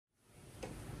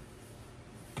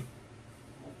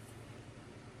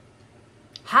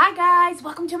Hi guys,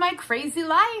 welcome to my crazy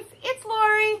life. It's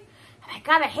Lori, and I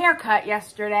got a haircut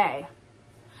yesterday.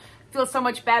 Feels so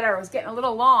much better. It was getting a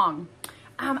little long.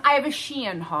 I have a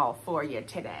Shein haul for you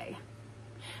today.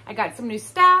 I got some new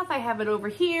stuff. I have it over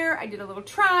here. I did a little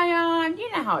try on. You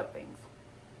know how things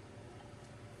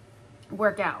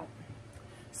work out.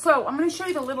 So I'm going to show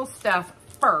you the little stuff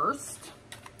first,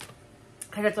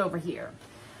 because it's over here.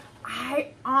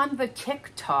 On the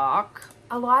TikTok,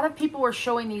 a lot of people were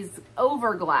showing these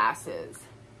over glasses.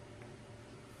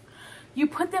 You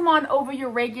put them on over your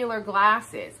regular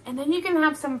glasses, and then you can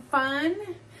have some fun,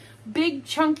 big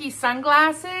chunky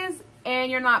sunglasses,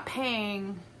 and you're not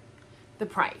paying the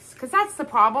price. Because that's the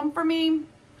problem for me.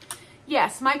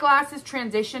 Yes, my glasses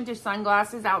transition to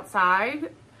sunglasses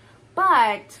outside,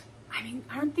 but I mean,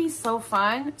 aren't these so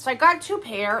fun? So I got 2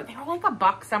 pair. They were like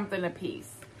 $1 something a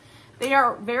piece. They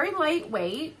are very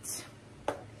lightweight.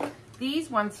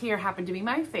 These ones here happen to be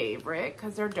my favorite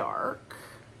because they're dark.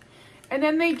 And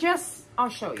then they just, I'll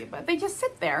show you, but they just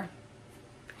sit there.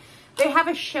 They have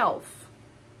a shelf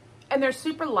and they're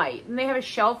super light. And they have a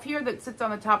shelf here that sits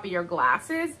on the top of your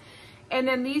glasses. And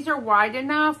then these are wide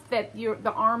enough that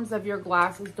the arms of your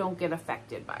glasses don't get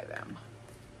affected by them.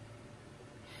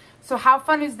 So how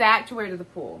fun is that to wear to the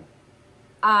pool?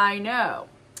 I know.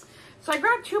 So I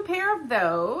grabbed 2 pair of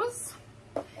those.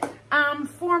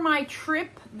 For my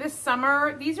trip this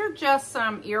summer, these are just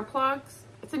some earplugs.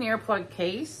 It's an earplug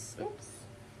case. Oops.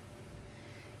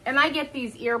 And I get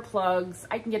these earplugs.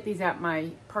 I can get these at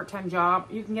my part-time job.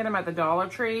 You can get them at the Dollar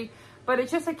Tree. But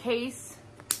it's just a case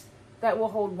that will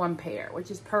hold 1 pair,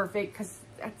 which is perfect because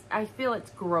I feel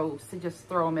it's gross to just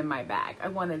throw them in my bag. I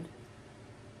wanted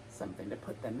something to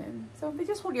put them in. So they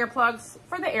just hold earplugs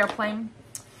for the airplane.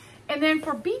 And then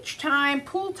for beach time,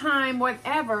 pool time,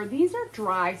 whatever, these are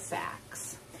dry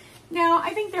sacks. Now,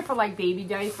 I think they're for like baby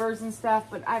diapers and stuff,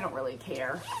 but I don't really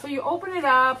care. So you open it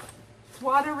up, it's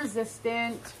water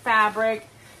resistant fabric.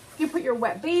 You put your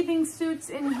wet bathing suits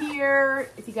in here.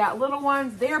 If you got little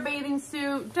ones, their bathing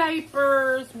suit,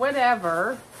 diapers,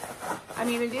 whatever. I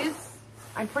mean, it is,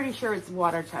 I'm pretty sure it's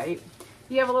watertight.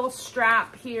 You have a little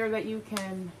strap here that you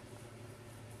can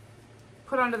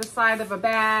put onto the side of a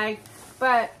bag,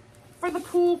 but for the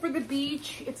pool, for the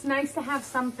beach, it's nice to have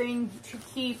something to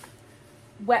keep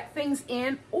wet things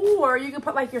in, or you can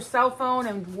put like your cell phone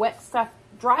and wet stuff,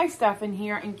 dry stuff in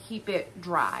here and keep it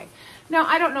dry. Now,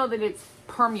 I don't know that it's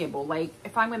permeable. Like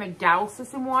if I'm gonna douse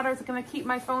this in water, is it gonna keep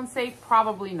my phone safe?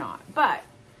 Probably not, but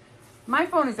my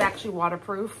phone is actually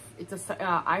waterproof. It's a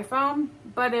iPhone,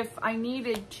 but if I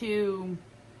needed to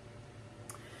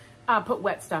put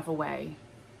wet stuff away,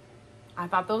 I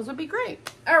thought those would be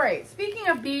great. All right, speaking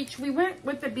of beach, we went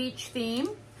with the beach theme.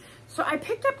 So I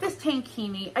picked up this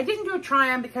tankini. I didn't do a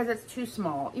try on because it's too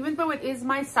small, even though it is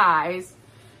my size.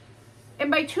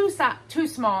 And by too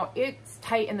small, it's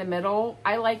tight in the middle.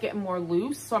 I like it more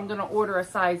loose, so I'm gonna order a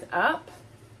size up.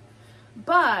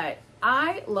 But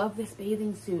I love this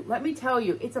bathing suit. Let me tell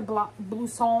you, it's a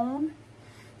blouson.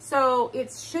 So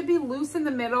it should be loose in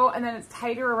the middle and then it's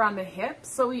tighter around the hips.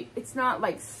 So it's not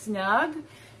like snug.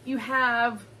 You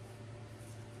have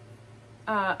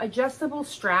adjustable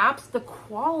straps. The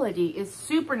quality is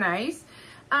super nice.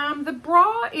 The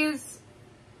bra is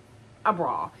a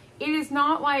bra. It is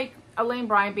not like a Lane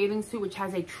Bryant bathing suit, which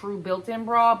has a true built-in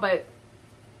bra, but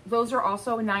those are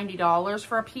also $90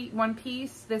 for one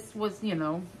piece. This was, you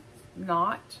know,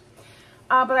 not.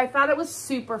 But I thought it was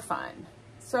super fun.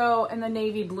 So, and the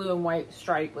navy blue and white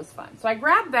stripe was fun. So I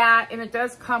grabbed that, and it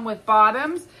does come with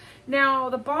bottoms. Now,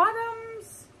 the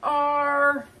bottoms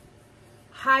are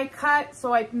high cut,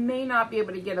 so I may not be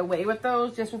able to get away with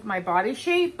those just with my body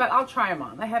shape, but I'll try them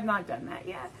on. I have not done that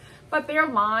yet. But they're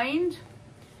lined.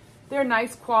 They're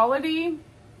nice quality.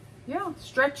 Yeah,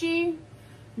 stretchy.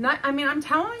 I mean, I'm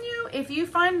telling you, if you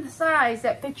find the size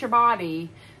that fits your body,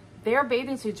 their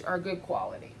bathing suits are good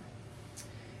quality.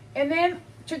 And then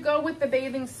to go with the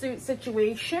bathing suit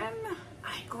situation,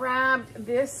 I grabbed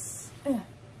this.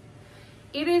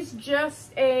 It is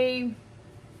just a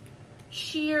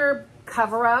sheer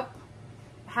cover-up.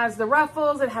 It has the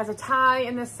ruffles. It has a tie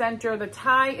in the center. The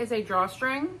tie is a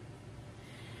drawstring.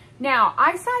 Now,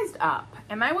 I sized up,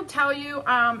 and I will tell you,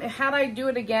 had I do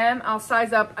it again, I'll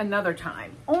size up another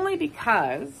time. Only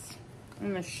because,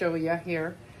 I'm going to show you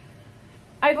here,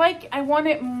 I want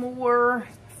it more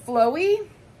flowy.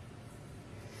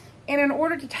 And in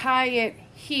order to tie it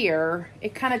here,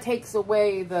 it kind of takes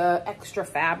away the extra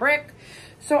fabric.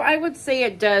 So I would say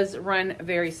it does run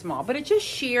very small, but it's just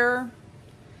sheer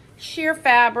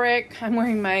fabric. I'm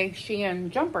wearing my Shein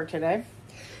jumper today.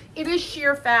 It is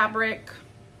sheer fabric,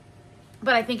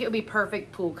 but I think it would be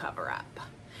perfect pool cover up.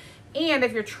 And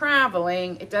if you're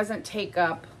traveling, it doesn't take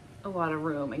up a lot of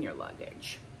room in your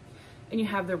luggage. And you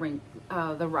have the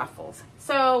ruffles.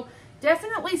 So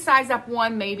definitely size up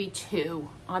 1, maybe 2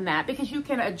 on that, because you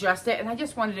can adjust it, and I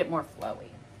just wanted it more flowy.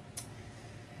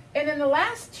 And then the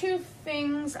last 2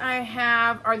 things I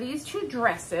have are these 2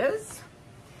 dresses.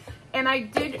 And I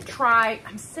did try,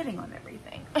 I'm sitting on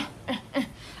everything.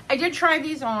 I did try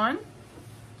these on.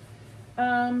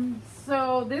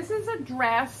 So this is a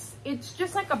dress. It's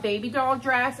just like a baby doll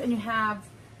dress, and you have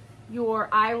your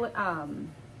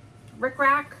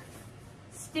rickrack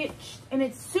stitched, and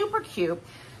it's super cute.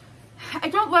 I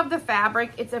don't love the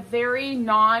fabric. It's a very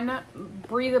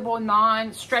non-breathable,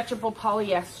 non-stretchable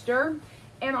polyester,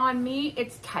 and on me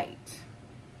it's tight.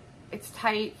 It's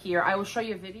tight here. I will show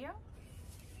you a video.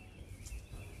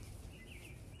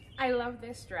 I love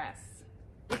this dress.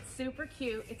 It's super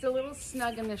cute. It's a little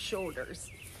snug in the shoulders.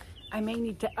 I may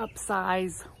need to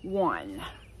upsize 1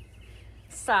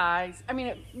 size. I mean,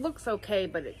 it looks okay,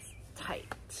 but it's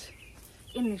tight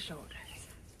in the shoulders.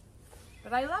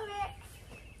 But I love it.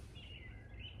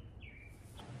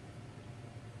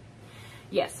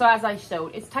 Yes, so as I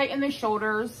showed, it's tight in the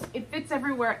shoulders. It fits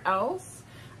everywhere else.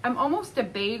 I'm almost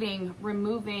debating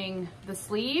removing the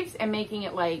sleeves and making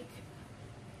it like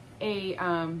a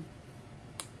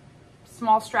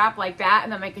small strap like that,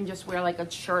 and then I can just wear like a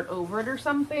shirt over it or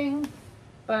something.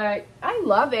 But I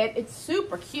love it. It's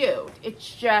super cute.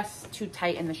 It's just too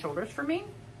tight in the shoulders for me.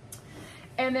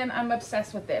 And then I'm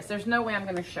obsessed with this. There's no way I'm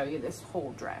going to show you this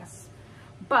whole dress,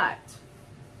 but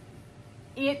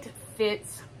it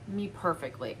fits me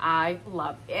perfectly. I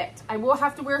love it. I will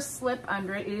have to wear a slip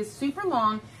under it. It is super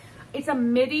long. It's a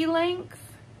midi length,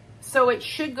 so it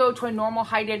should go to a normal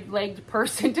heighted legged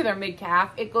person to their mid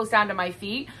calf. It goes down to my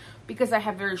feet because I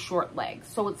have very short legs.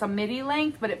 So it's a midi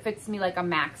length, but it fits me like a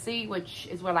maxi, which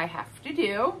is what I have to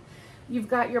do. You've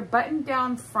got your button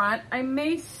down front. I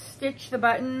may stitch the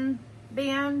button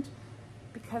band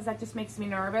because that just makes me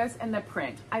nervous. And the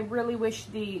print, I really wish,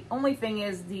 the only thing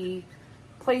is the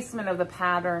placement of the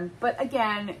pattern, but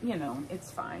again, you know, it's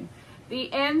fine.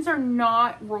 The ends are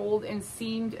not rolled and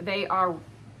seamed, they are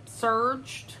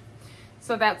serged,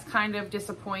 so that's kind of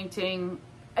disappointing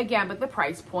again. But the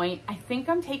price point, I think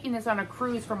I'm taking this on a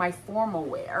cruise for my formal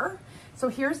wear. So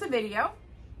here's the video.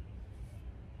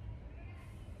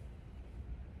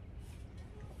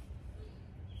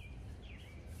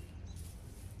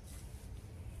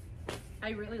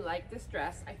 I really like this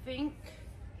dress. I think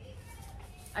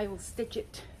I will stitch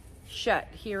it shut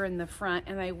here in the front,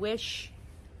 and I wish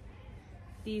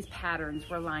these patterns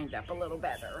were lined up a little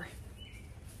better.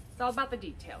 It's all about the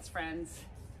details, friends.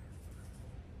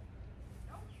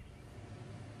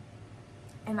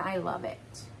 And I love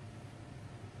it.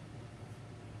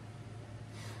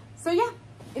 So yeah,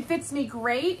 it fits me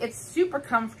great. It's super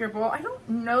comfortable. I don't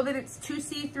know that it's too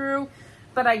see-through,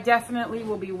 but I definitely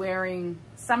will be wearing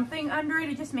something under it.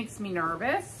 It just makes me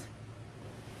nervous.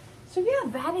 So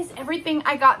yeah, that is everything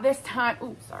I got this time.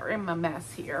 Oops, sorry, I'm a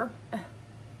mess here.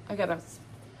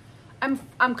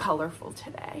 I'm colorful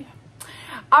today.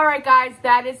 All right, guys,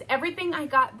 that is everything I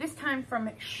got this time from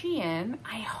Shein.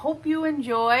 I hope you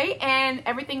enjoy, and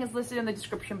everything is listed in the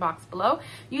description box below.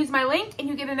 Use my link and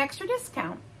you get an extra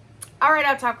discount. All right,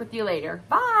 I'll talk with you later.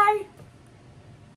 Bye.